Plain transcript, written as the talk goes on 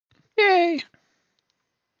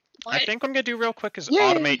What? I think what I'm gonna do real quick is Yay!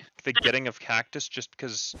 automate the getting of cactus, just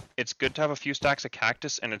because it's good to have a few stacks of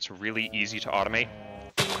cactus, and it's really easy to automate.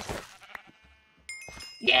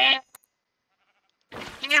 Yeah.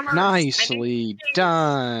 Hammer. Nicely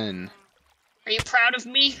done. Are you proud of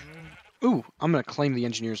me? Ooh, I'm gonna claim the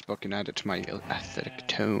engineer's book and add it to my aesthetic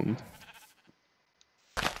tome.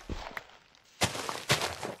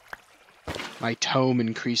 My tome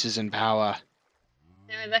increases in power.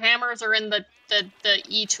 The hammers are in the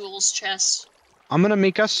e-tools chest. I'm gonna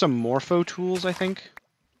make us some morpho tools, I think.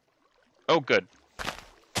 Oh, good.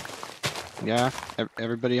 Yeah,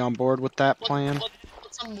 everybody on board with that plan?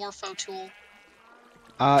 What's a morpho tool?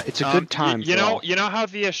 It's a good time. You know how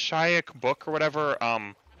the Ashaic book or whatever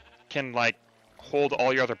can like hold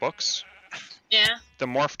all your other books? Yeah. The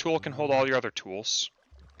morph tool can hold all your other tools,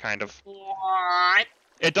 kind of. What?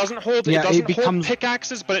 It doesn't hold. Yeah, it doesn't it becomes... hold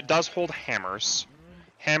pickaxes, but it does hold hammers,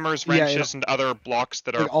 wrenches, Yeah, and other blocks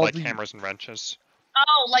that are like hammers and wrenches.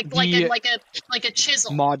 Oh, like a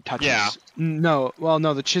chisel. Mod touches. Yeah. No, well,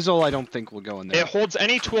 no, the chisel I don't think will go in there. It holds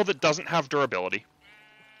any tool that doesn't have durability.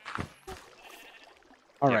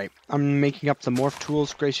 Alright, I'm making up the morph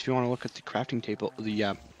tools. Grace, if you want to look at the crafting table,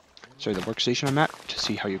 the workstation I'm at, to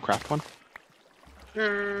see how you craft one.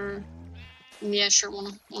 Yeah, sure.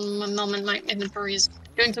 One moment, my inventory is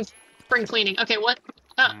doing some spring cleaning. Okay, what?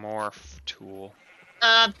 Morph tool.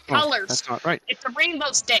 Colors. That's not right. It's a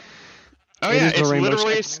rainbow stick. Oh It yeah, is a it's rainbow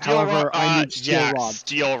literally stick. steel However, rod. I need steel rods.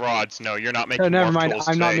 Steel rods. No, you're not making. Oh, never morph mind. tools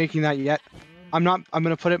I'm not today. making that yet. I'm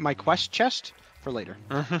gonna put it in my quest chest for later.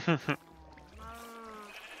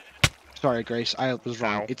 Sorry, Grace. I was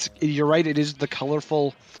wrong. Ow. You're right. It is the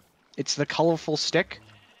colorful. It's the colorful stick.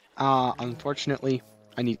 Unfortunately,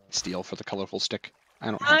 I need steel for the colorful stick. I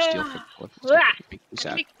don't have steel for the colorful stick.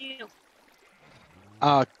 It makes me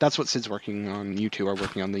sad. That's what Sid's working on. You two are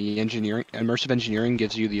working on the engineering. Immersive engineering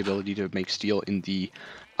gives you the ability to make steel in the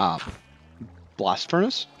blast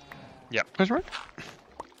furnace. Yep. That's right.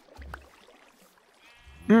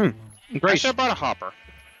 I Grace, should have brought a hopper.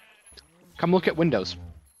 come look at Windows.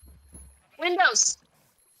 Windows.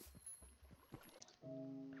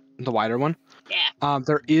 The wider one. Yeah.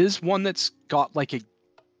 There is one that's got like a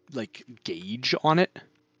gauge on it,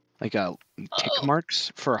 like a tick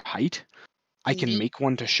marks for height. I can make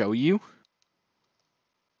one to show you.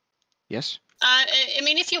 Yes. I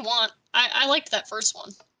mean, if you want, I liked that first one.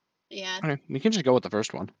 Yeah. Okay, we can just go with the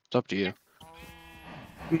first one. It's up to you.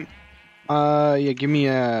 Yeah, give me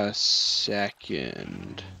a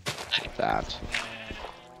second. That.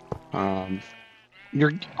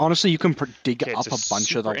 Honestly, you can dig up a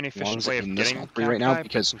bunch of the ones in this smeltery right now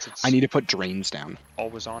because I need to put drains down.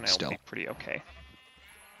 Always on. It'll be pretty okay.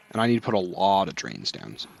 And I need to put a lot of drains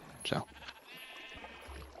down. So.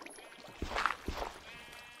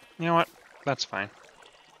 You know what? That's fine.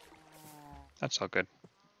 That's all good.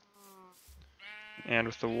 And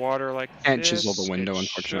with the water like and this, chisel the window, it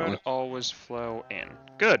unfortunately. should always flow in.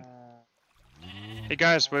 Good. Hey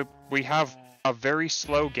guys, we have a very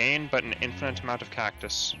slow gain, but an infinite amount of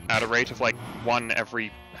cactus at a rate of like 1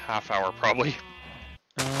 every half hour, probably.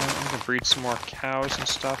 I'm gonna breed some more cows and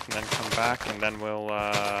stuff, and then come back, and then we'll,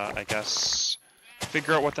 I guess,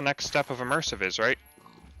 figure out what the next step of immersive is, right?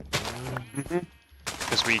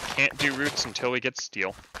 Because we can't do roots until we get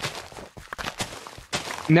steel.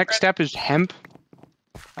 Next step is hemp.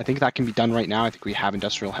 I think that can be done right now. I think we have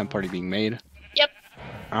industrial hemp already being made. Yep.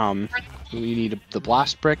 We need the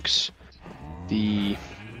blast bricks, the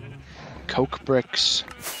coke bricks.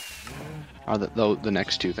 Are the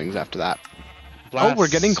next two things after that? Blast. Oh, we're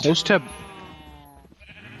getting close to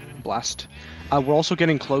blast. We're also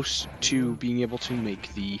getting close to being able to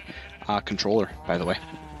make the controller. By the way,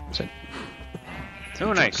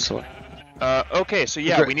 Oh, nice. Okay, so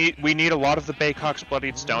yeah, we need a lot of the Baycock's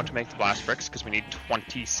bloodied stone to make the blast bricks because we need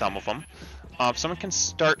 20 some of them. If someone can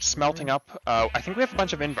start smelting up, I think we have a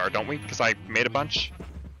bunch of invar, don't we? Because I made a bunch.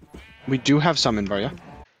 We do have some invar, yeah.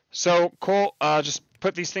 So Cole, just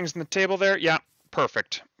put these things on the table there. Yeah,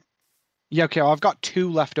 perfect. Yeah, okay. Well, I've got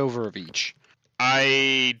 2 left over of each.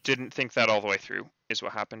 I didn't think that all the way through. Is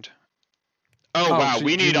what happened. Oh wow, so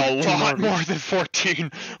we need a lot more more than 14.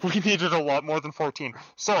 We needed a lot more than 14.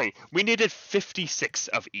 Sorry, we needed 56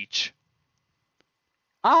 of each.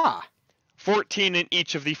 Ah! 14 in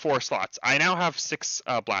each of the 4 slots. I now have 6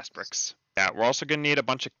 blast bricks. Yeah, we're also going to need a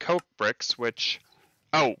bunch of coke bricks, which...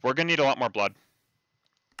 Oh, we're going to need a lot more blood.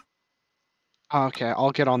 Okay,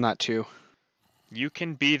 I'll get on that too. You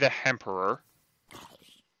can be the hemperor.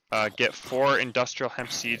 Get 4 industrial hemp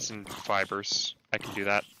seeds and fibers. I can do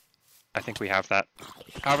that. I think we have that.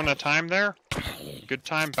 Having a time there? Good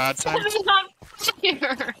time, bad time?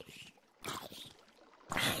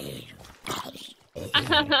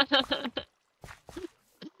 Come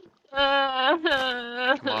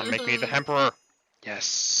on, make me the hemperor.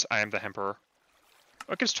 Yes, I am the hemperor.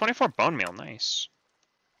 Oh, it gives 24 bone meal. Nice.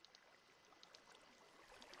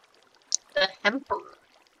 The hemperor.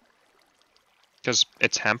 Because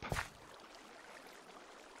it's hemp.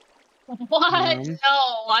 What? No,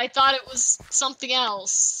 I thought it was something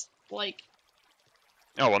else. Like.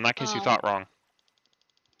 Oh, well, in that case, you thought wrong.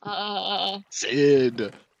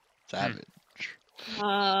 Sid. Savage.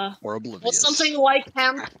 Or oblivious. Well, something like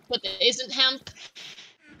hemp, but it isn't hemp.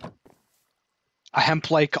 A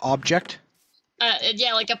hemp-like object?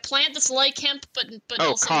 Yeah, like a plant that's like hemp, but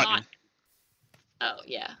also cotton. not. Oh,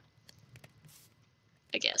 yeah.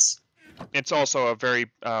 I guess. It's also a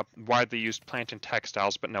very widely used plant in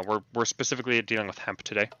textiles, but no, we're specifically dealing with hemp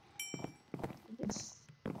today.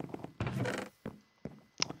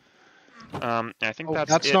 I think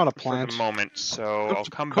that's it not a for plant. the moment, so I'll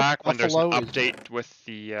come back when there's an update with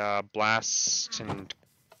the blast and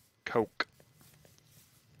coke.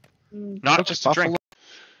 Not just a drink.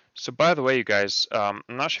 So by the way, you guys, I'm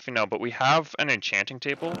not sure if you know, but we have an enchanting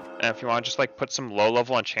table, and if you want to just like put some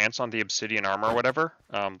low-level enchants on the obsidian armor or whatever,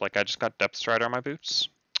 like I just got depth strider on my boots.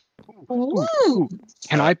 Ooh.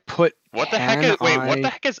 Can I put? What the heck is? Wait, what the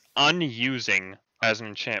heck is unusing as an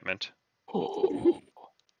enchantment?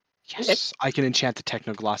 Yes, I can enchant the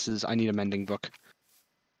techno glasses. I need a mending book.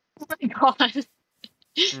 Oh my god.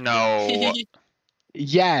 No.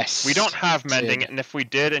 Yes. We don't have mending, and if we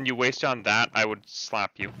did and you wasted on that, I would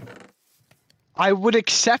slap you. I would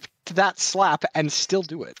accept that slap and still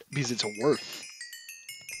do it, because it's worth.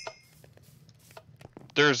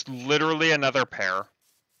 There's literally another pair.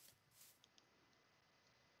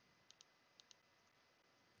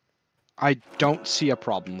 I don't see a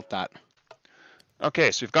problem with that.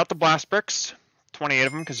 Okay, so we've got the blast bricks. 28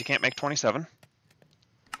 of them, because you can't make 27.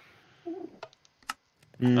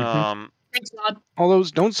 Mm-hmm. Thanks, God. All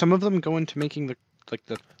those, don't some of them go into making the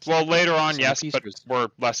Well, later on, yes, but we're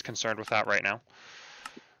less concerned with that right now.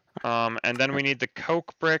 And then we need the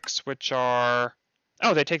coke bricks, which are...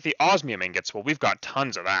 Oh, they take the osmium ingots. Well, we've got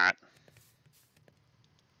tons of that.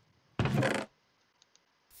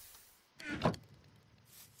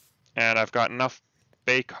 And I've got enough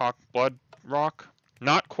Baycock blood rock.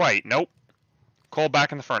 Not quite, nope. Coal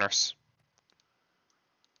back in the furnace.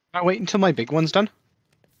 I wait until my big one's done.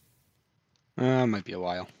 Might be a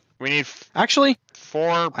while. We need actually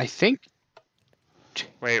 4. I think.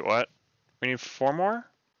 Wait, what? We need 4 more?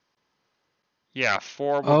 Yeah,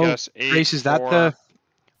 4 will get us 8. Grace, is that the?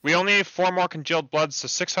 We only need 4 more congealed bloods, so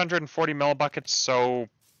 640 millibuckets. So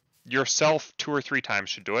yourself 2 or 3 times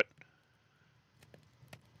should do it.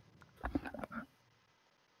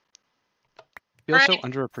 Feel so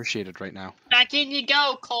underappreciated right now. Back in you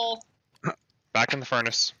go, Cole. Back in the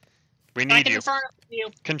furnace. We Back need in you. the furnace with you.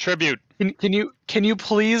 Contribute. Can you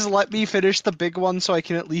please let me finish the big one so I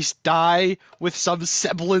can at least die with some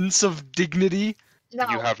semblance of dignity? No.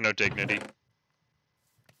 You have no dignity.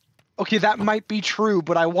 Okay, that might be true,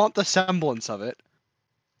 but I want the semblance of it.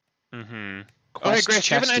 Mm-hmm. Oh, hey, Grace,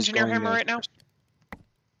 do you have an engineer hammer right now?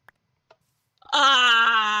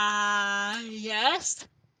 Yes.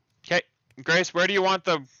 Okay, Grace, where do you want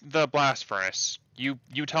the blast furnace? You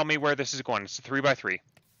tell me where this is going. It's a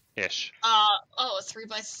 3x3-ish. Oh, a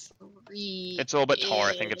 3x3. It's a little bit taller.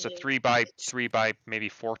 I think it's a 3x3 by maybe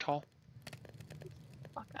 4 tall.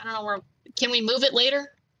 Fuck, I don't know where. Can we move it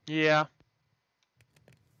later? Yeah.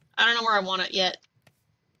 I don't know where I want it yet.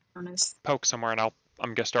 Furnace. Poke somewhere, and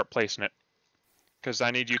I'm gonna start placing it. Because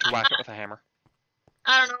I need you to whack it with a hammer.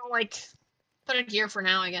 I don't know, like, put it here for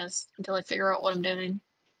now, I guess, until I figure out what I'm doing.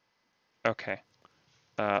 Okay.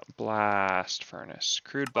 Blast furnace.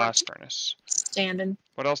 Crude blast furnace. Standing.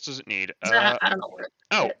 What else does it need? I don't know where.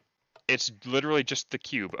 It's literally just the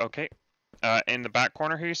cube. Okay. In the back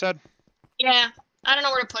corner here, you said? Yeah. I don't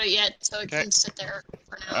know where to put it yet, so it can sit there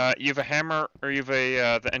for now. You have a hammer, or you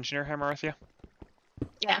have the engineer hammer with you?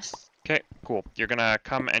 Yeah. Okay, cool. You're gonna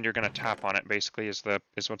come and you're gonna tap on it. Basically, is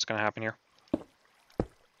what's gonna happen here.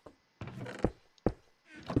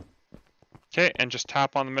 Okay, and just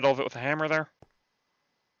tap on the middle of it with a hammer there.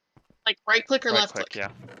 Like right click or left click?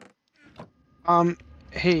 Yeah.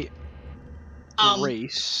 Hey.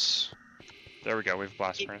 Grace. There we go. We've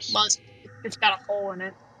blast furnace. It's got a hole in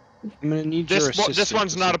it. I'm gonna need your assistance. This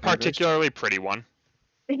one's not a particularly pretty one.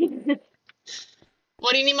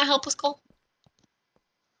 What do you need my help with, Cole?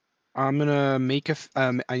 I'm gonna make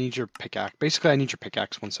I need your pickaxe. Basically, I need your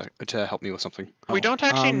pickaxe to help me with something. We don't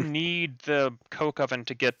actually need the coke oven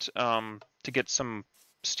to get some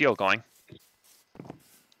steel going.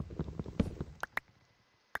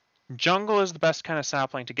 Jungle is the best kind of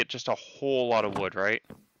sapling to get just a whole lot of wood, right?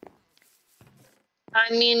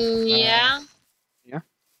 I mean, yeah. Yeah.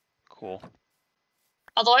 Cool.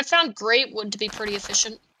 Although I found great wood to be pretty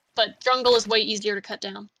efficient, but jungle is way easier to cut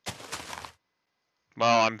down.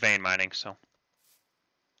 Well, I'm vein mining, so.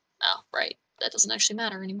 Oh, right. That doesn't actually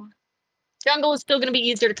matter anymore. Jungle is still going to be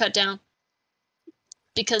easier to cut down.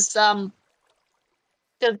 Because,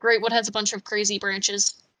 great wood has a bunch of crazy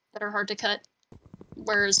branches that are hard to cut.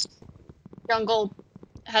 Whereas jungle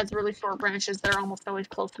has really short branches that are almost always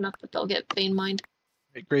close enough that they'll get vein mined.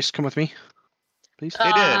 Hey, Grace, come with me, please. They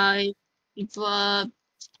did.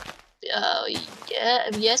 Yeah,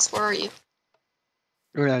 yes, where are you?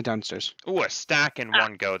 We're downstairs. Ooh, a stack in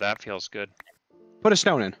one go. That feels good. Put a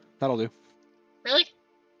stone in. That'll do. Really?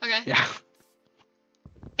 Okay. Yeah.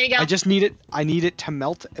 Here you go. I just need it. I need it to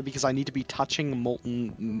melt because I need to be touching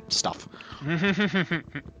molten stuff.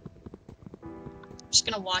 Just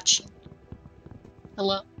gonna watch.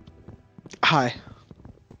 Hello? Hi.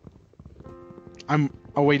 I'm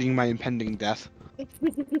awaiting my impending death.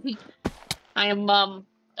 I am,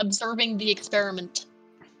 observing the experiment.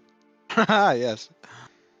 Haha, yes.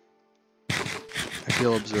 I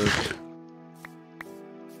feel observed.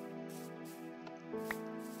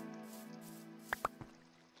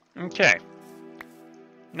 Okay.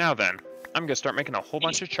 Now then, I'm gonna start making a whole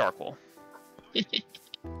bunch of charcoal.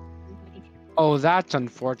 Oh, that's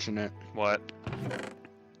unfortunate. What?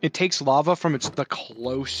 It takes lava from the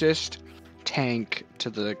closest tank to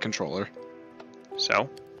the controller. So?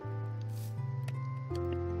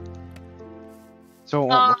 So it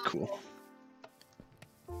won't look cool.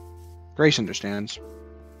 Grace understands.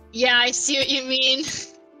 Yeah, I see what you mean.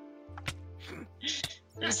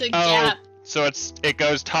 There's a gap. So it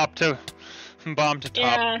goes top to bottom to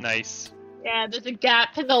top. Yeah. Nice. Yeah, there's a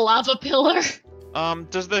gap in the lava pillar.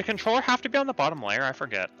 Does the controller have to be on the bottom layer? I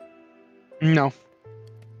forget. No.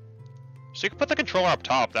 So you could put the controller up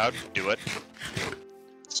top. That would do it.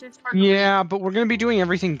 Yeah, but we're gonna be doing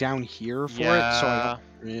everything down here for it, so I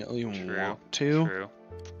don't really want to. True.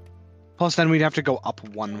 Plus, then we'd have to go up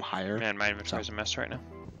one higher. Man, my inventory's a mess right now.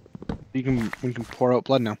 We can pour out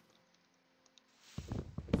blood now.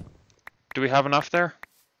 Do we have enough there?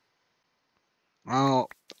 Well,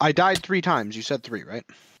 I died 3 times. You said 3, right?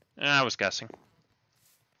 I was guessing.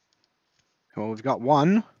 Well, we've got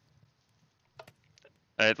 1.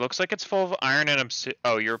 It looks like it's full of iron and obsidian.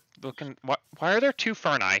 Oh, you're looking. Why are there 2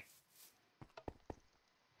 Ferni?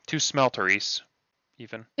 2 smelteries,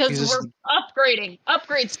 even. Because we're upgrading.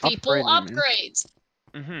 Upgrades, people. Upgrades.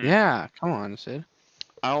 Yeah, come on, Sid.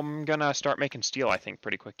 I'm gonna start making steel, I think,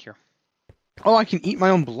 pretty quick here. Oh, I can eat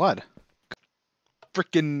my own blood.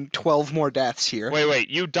 Frickin' 12 more deaths here. Wait.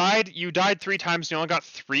 You died 3 times and you only got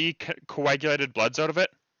 3 coagulated bloods out of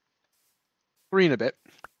it? 3 and a bit.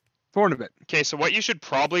 4 and a bit. Okay, so what you should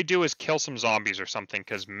probably do is kill some zombies or something,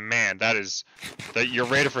 because, man, your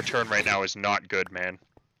rate of return right now is not good, man.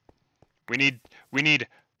 We need...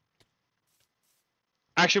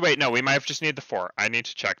 Actually, wait, no, we might have just needed the 4. I need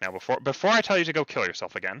to check now, before I tell you to go kill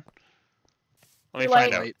yourself again. Let me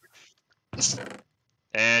find out.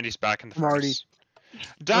 And he's back in the furnace.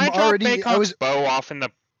 Did I drop Baycock's bow off in the...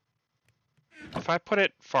 If I put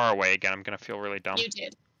it far away again, I'm gonna feel really dumb. You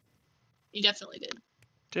did. You definitely did.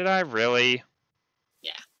 Did I really?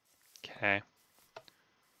 Yeah. Okay.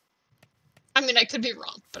 I mean, I could be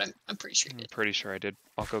wrong, but I'm pretty sure you did. I'm pretty sure I did.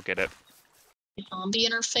 I'll go get it. Zombie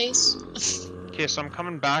interface. Okay, so I'm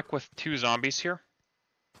coming back with 2 zombies here.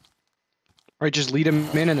 Alright, just lead him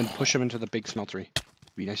in and then push him into the big smeltery.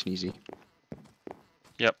 Be nice and easy.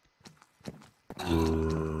 Yep.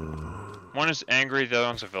 One is angry, the other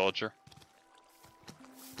one's a villager.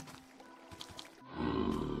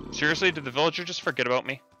 Seriously, did the villager just forget about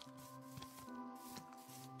me?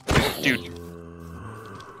 Dude.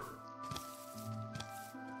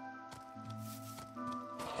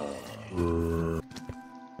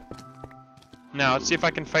 Now, let's see if I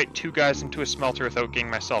can fight 2 guys into a smelter without getting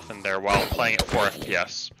myself in there while playing at 4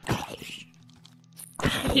 FPS.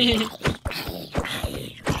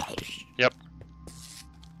 Yep.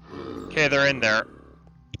 Okay, they're in there.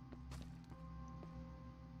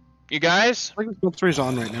 You guys? I think the smeltery's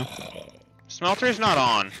on right now. Smelter's not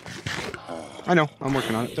on. I know, I'm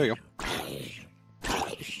working on it. There you go.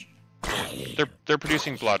 They're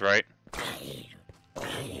producing blood, right?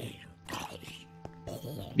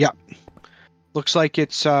 Yeah. Looks like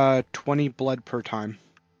it's 20 blood per time.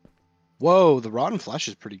 Whoa, the rotten flesh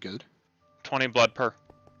is pretty good. 20 blood per.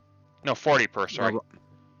 No, 40 per, sorry.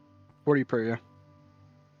 40 per, yeah.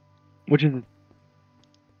 Which is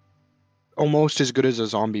almost as good as a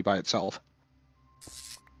zombie by itself.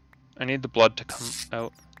 I need the blood to come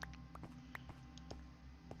out.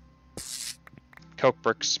 Coke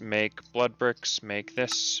bricks make blood bricks, make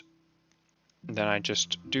this. Then I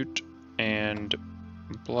just doot and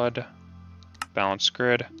blood, balance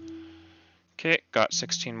grid. Okay, got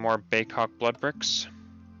 16 more Baycock blood bricks.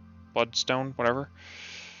 Bloodstone, whatever.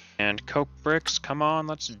 And Coke bricks, come on,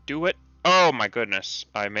 let's do it. Oh my goodness,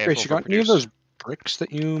 I may have Grace, you got any of overproduced. those bricks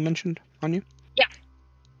that you mentioned on you? Yeah.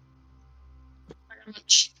 Very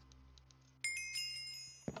much.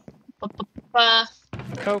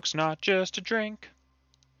 Coke's not just a drink.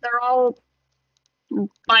 They're all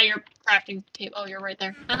by your crafting table. Oh, you're right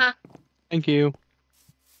there. Thank you.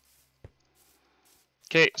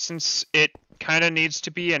 Okay, since it kind of needs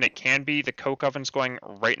to be, and it can be, the Coke oven's going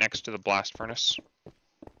right next to the blast furnace.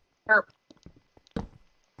 Sure.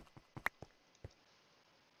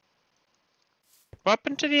 What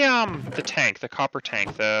happened to the tank, the copper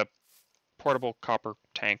tank, the portable copper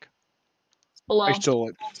tank? Below. I stole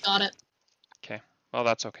it. Got it. Okay, well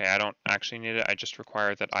that's okay. I don't actually need it. I just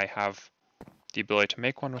require that I have the ability to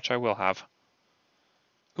make one, which I will have.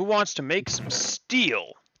 Who wants to make some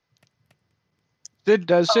steel? It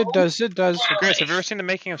does. Hey, Grace, have you ever seen the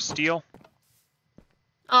making of steel?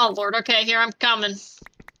 Oh lord. Okay, here I'm coming.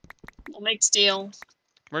 We'll make steel.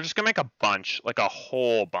 We're just gonna make a bunch, like a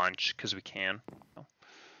whole bunch, because we can.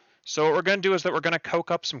 So what we're gonna do is that we're gonna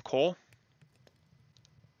coke up some coal.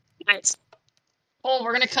 Nice. Oh,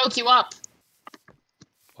 we're gonna coke you up.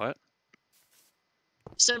 What?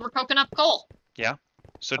 So we're coking up coal. Yeah.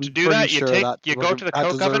 So to I'm do that, pretty sure you go to the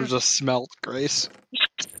that coke oven, deserves a smelt, Grace.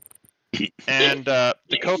 and the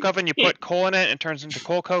coke oven, you put coal in it, and it turns into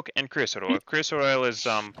coal coke and creosote oil. Creosote oil is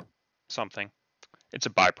something. It's a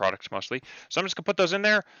byproduct mostly. So I'm just gonna put those in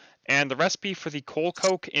there, and the recipe for the coal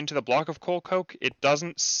coke into the block of coal coke, it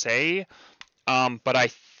doesn't say, but I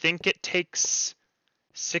think it takes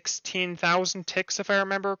 16,000 ticks if I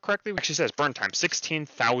remember correctly. Actually says burn time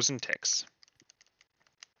 16,000 ticks.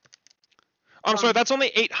 I'm sorry, that's only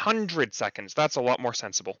 800 seconds. That's a lot more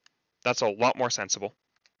sensible. That's a lot more sensible.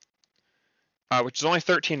 Which is only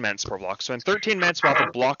 13 minutes per block. So in 13 minutes we'll have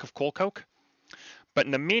a block of coal coke. But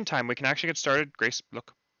in the meantime, we can actually get started. Grace,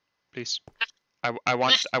 look, please. I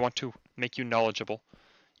want to make you knowledgeable.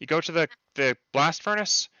 You go to the blast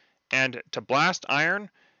furnace, and to blast iron,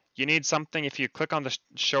 you need something. If you click on the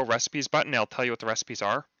show recipes button, it'll tell you what the recipes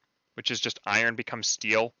are, which is just iron becomes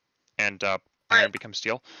steel, and iron becomes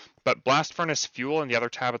steel. But blast furnace fuel in the other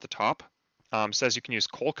tab at the top says you can use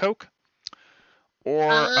coal coke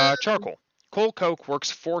or charcoal. Coal coke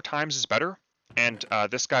works 4 times as better. And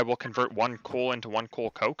this guy will convert 1 coal into 1 coal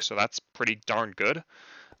coke, so that's pretty darn good.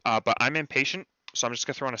 But I'm impatient, so I'm just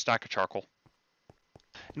going to throw in a stack of charcoal.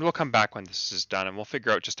 And we'll come back when this is done, and we'll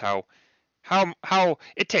figure out just how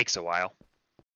it takes a while.